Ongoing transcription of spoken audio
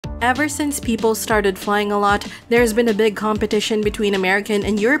Ever since people started flying a lot, there's been a big competition between American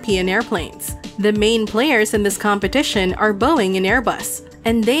and European airplanes. The main players in this competition are Boeing and Airbus,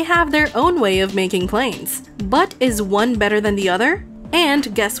 and they have their own way of making planes. But is one better than the other?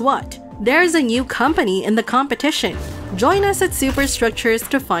 And guess what? There's a new company in the competition. Join us at Superstructures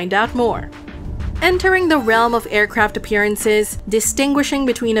to find out more. Entering the realm of aircraft appearances, distinguishing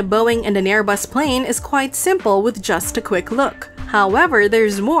between a Boeing and an Airbus plane is quite simple with just a quick look. However,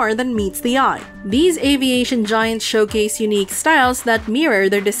 there's more than meets the eye. These aviation giants showcase unique styles that mirror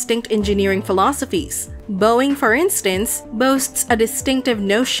their distinct engineering philosophies. Boeing, for instance, boasts a distinctive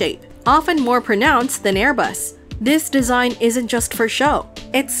nose shape, often more pronounced than Airbus. This design isn't just for show.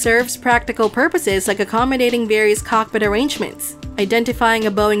 It serves practical purposes like accommodating various cockpit arrangements. Identifying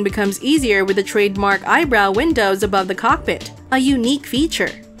a Boeing becomes easier with the trademark eyebrow windows above the cockpit, a unique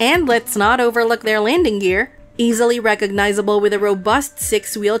feature. And let's not overlook their landing gear, easily recognizable with a robust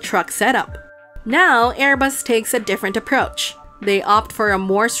 6-wheel truck setup. Now, Airbus takes a different approach. They opt for a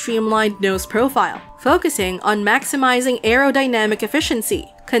more streamlined nose profile, focusing on maximizing aerodynamic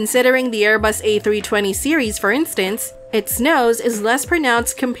efficiency. Considering the Airbus A320 series, for instance, its nose is less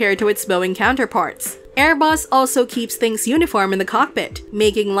pronounced compared to its Boeing counterparts. Airbus also keeps things uniform in the cockpit,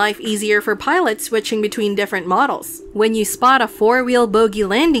 making life easier for pilots switching between different models. When you spot a 4-wheel bogie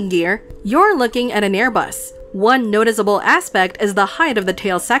landing gear, you're looking at an Airbus. One noticeable aspect is the height of the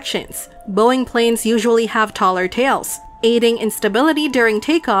tail sections. Boeing planes usually have taller tails, aiding in stability during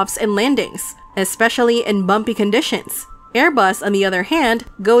takeoffs and landings, especially in bumpy conditions. Airbus, on the other hand,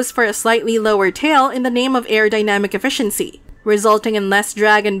 goes for a slightly lower tail in the name of aerodynamic efficiency, resulting in less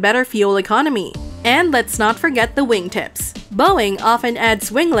drag and better fuel economy. And let's not forget the wingtips. Boeing often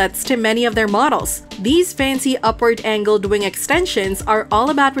adds winglets to many of their models. These fancy upward-angled wing extensions are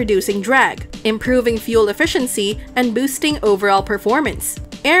all about reducing drag, improving fuel efficiency, and boosting overall performance.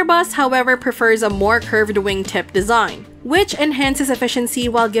 Airbus, however, prefers a more curved wingtip design, which enhances efficiency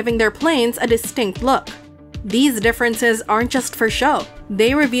while giving their planes a distinct look. These differences aren't just for show.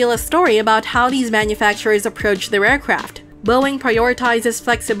 They reveal a story about how these manufacturers approach their aircraft. Boeing prioritizes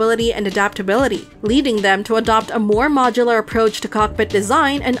flexibility and adaptability, leading them to adopt a more modular approach to cockpit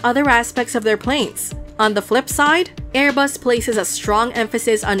design and other aspects of their planes. On the flip side, Airbus places a strong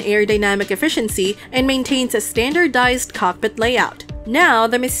emphasis on aerodynamic efficiency and maintains a standardized cockpit layout. Now,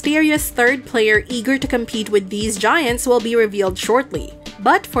 the mysterious third player eager to compete with these giants will be revealed shortly.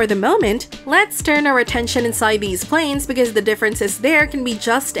 But for the moment, let's turn our attention inside these planes because the differences there can be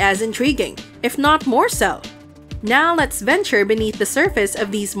just as intriguing, if not more so. Now let's venture beneath the surface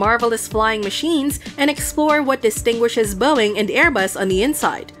of these marvelous flying machines and explore what distinguishes Boeing and Airbus on the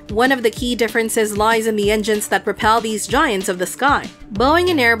inside. One of the key differences lies in the engines that propel these giants of the sky. Boeing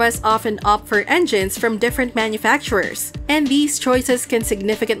and Airbus often opt for engines from different manufacturers, and these choices can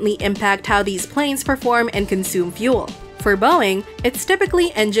significantly impact how these planes perform and consume fuel. For Boeing, it's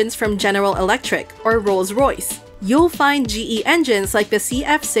typically engines from General Electric or Rolls-Royce. You'll find GE engines like the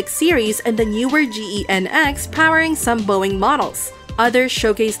CF6 series and the newer GE-NX powering some Boeing models. Others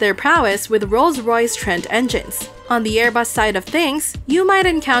showcase their prowess with Rolls-Royce Trent engines. On the Airbus side of things, you might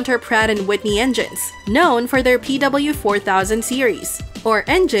encounter Pratt & Whitney engines, known for their PW4000 series, or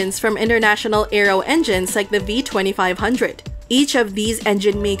engines from International Aero engines like the V2500. Each of these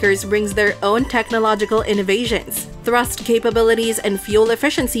engine makers brings their own technological innovations, thrust capabilities, and fuel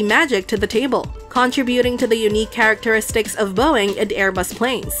efficiency magic to the table, contributing to the unique characteristics of Boeing and Airbus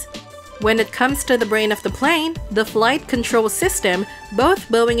planes. When it comes to the brain of the plane, the flight control system, both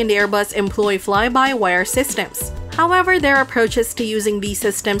Boeing and Airbus employ fly-by-wire systems. However, their approaches to using these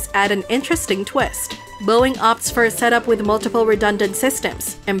systems add an interesting twist. Boeing opts for a setup with multiple redundant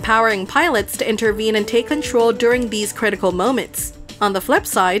systems, empowering pilots to intervene and take control during these critical moments. On the flip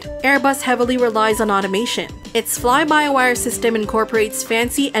side, Airbus heavily relies on automation. Its fly-by-wire system incorporates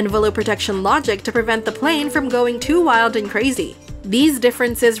fancy envelope protection logic to prevent the plane from going too wild and crazy. These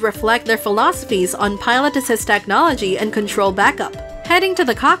differences reflect their philosophies on pilot assist technology and control backup. Heading to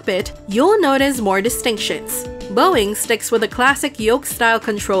the cockpit, you'll notice more distinctions. Boeing sticks with a classic yoke-style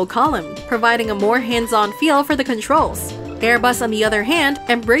control column, providing a more hands-on feel for the controls. Airbus, on the other hand,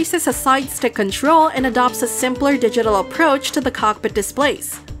 embraces a side-stick control and adopts a simpler digital approach to the cockpit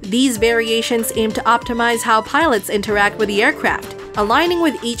displays. These variations aim to optimize how pilots interact with the aircraft, aligning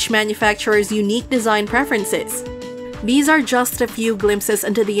with each manufacturer's unique design preferences. These are just a few glimpses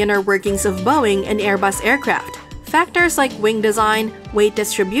into the inner workings of Boeing and Airbus aircraft. Factors like wing design, weight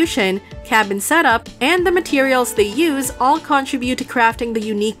distribution, cabin setup, and the materials they use all contribute to crafting the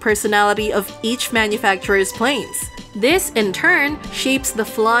unique personality of each manufacturer's planes. This, in turn, shapes the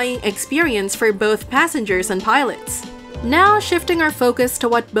flying experience for both passengers and pilots. Now shifting our focus to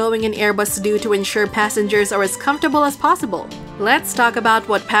what Boeing and Airbus do to ensure passengers are as comfortable as possible. Let's talk about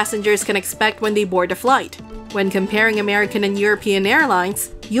what passengers can expect when they board a flight. When comparing American and European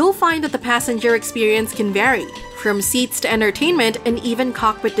airlines, you'll find that the passenger experience can vary, from seats to entertainment and even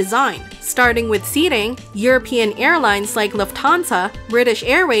cockpit design. Starting with seating, European airlines like Lufthansa, British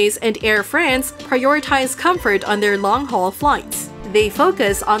Airways, and Air France prioritize comfort on their long-haul flights. They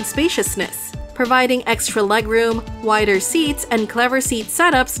focus on spaciousness, providing extra legroom, wider seats, and clever seat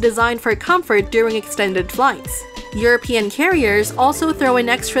setups designed for comfort during extended flights. European carriers also throw in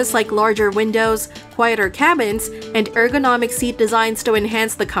extras like larger windows, quieter cabins, and ergonomic seat designs to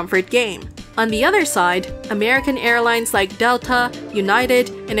enhance the comfort game. On the other side, American airlines like Delta, United,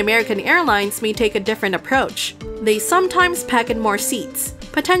 and American Airlines may take a different approach. They sometimes pack in more seats,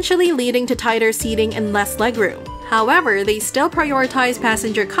 potentially leading to tighter seating and less legroom. However, they still prioritize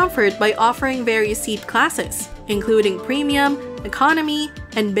passenger comfort by offering various seat classes, including premium, economy,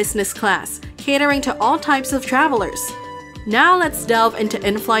 and business class, catering to all types of travelers. Now let's delve into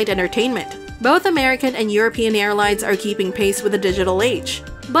in-flight entertainment. Both American and European airlines are keeping pace with the digital age,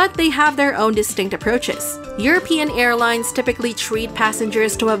 but they have their own distinct approaches. European airlines typically treat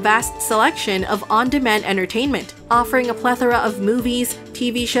passengers to a vast selection of on-demand entertainment, offering a plethora of movies,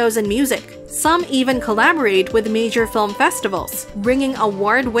 TV shows, and music. Some even collaborate with major film festivals, bringing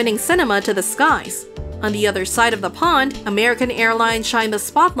award-winning cinema to the skies. On the other side of the pond, American Airlines shine the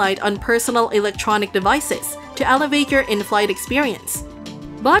spotlight on personal electronic devices to elevate your in-flight experience.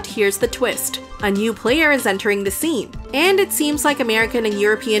 But here's the twist. A new player is entering the scene, and it seems like American and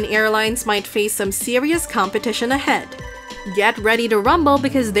European airlines might face some serious competition ahead. Get ready to rumble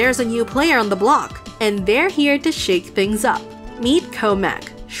because there's a new player on the block, and they're here to shake things up. Meet COMAC,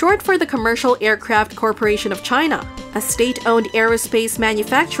 short for the Commercial Aircraft Corporation of China, a state-owned aerospace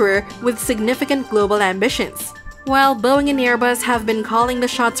manufacturer with significant global ambitions. While Boeing and Airbus have been calling the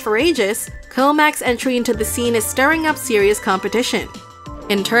shots for ages, COMAC's entry into the scene is stirring up serious competition.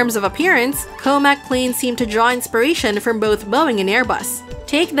 In terms of appearance, COMAC planes seem to draw inspiration from both Boeing and Airbus.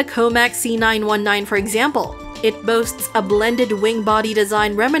 Take the COMAC C919 for example. It boasts a blended wing body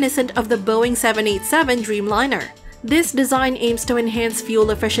design reminiscent of the Boeing 787 Dreamliner. This design aims to enhance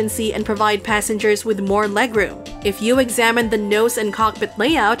fuel efficiency and provide passengers with more legroom. If you examine the nose and cockpit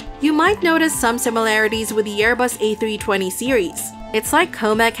layout, you might notice some similarities with the Airbus A320 series. It's like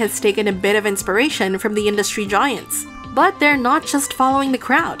COMAC has taken a bit of inspiration from the industry giants. But they're not just following the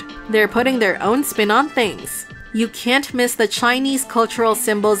crowd, they're putting their own spin on things. You can't miss the Chinese cultural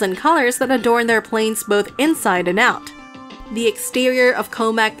symbols and colors that adorn their planes both inside and out. The exterior of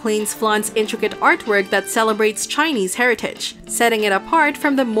COMAC planes flaunts intricate artwork that celebrates Chinese heritage, setting it apart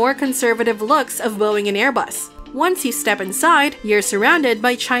from the more conservative looks of Boeing and Airbus. Once you step inside, you're surrounded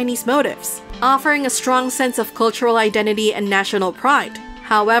by Chinese motifs, offering a strong sense of cultural identity and national pride.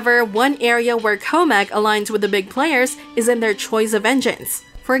 However, one area where COMAC aligns with the big players is in their choice of engines.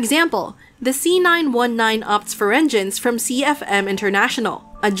 For example, the C919 opts for engines from CFM International,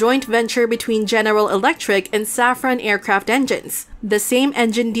 a joint venture between General Electric and Safran Aircraft Engines, the same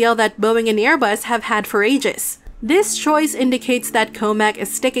engine deal that Boeing and Airbus have had for ages. This choice indicates that COMAC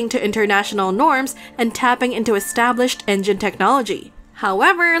is sticking to international norms and tapping into established engine technology.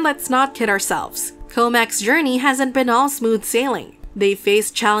 However, let's not kid ourselves. COMAC's journey hasn't been all smooth sailing. They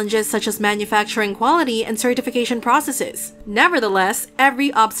faced challenges such as manufacturing quality and certification processes. Nevertheless,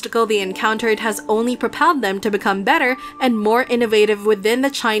 every obstacle they encountered has only propelled them to become better and more innovative within the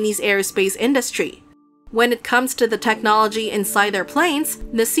Chinese aerospace industry. When it comes to the technology inside their planes,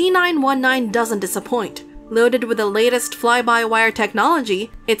 the C919 doesn't disappoint. Loaded with the latest fly-by-wire technology,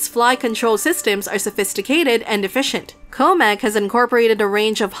 its flight control systems are sophisticated and efficient. COMAC has incorporated a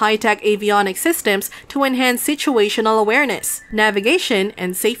range of high-tech avionics systems to enhance situational awareness, navigation,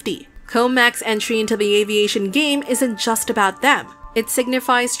 and safety. COMAC's entry into the aviation game isn't just about them. It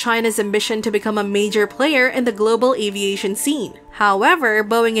signifies China's ambition to become a major player in the global aviation scene. However,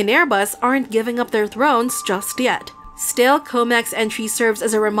 Boeing and Airbus aren't giving up their thrones just yet. Still, COMAC's entry serves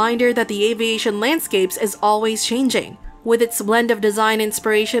as a reminder that the aviation landscape is always changing. With its blend of design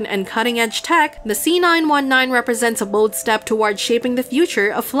inspiration and cutting-edge tech, the C919 represents a bold step toward shaping the future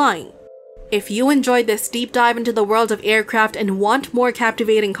of flying. If you enjoyed this deep dive into the world of aircraft and want more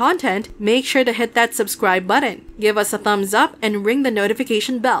captivating content, make sure to hit that subscribe button, give us a thumbs up, and ring the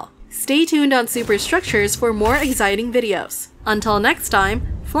notification bell. Stay tuned on Superstructures for more exciting videos. Until next time,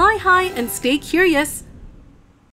 fly high and stay curious!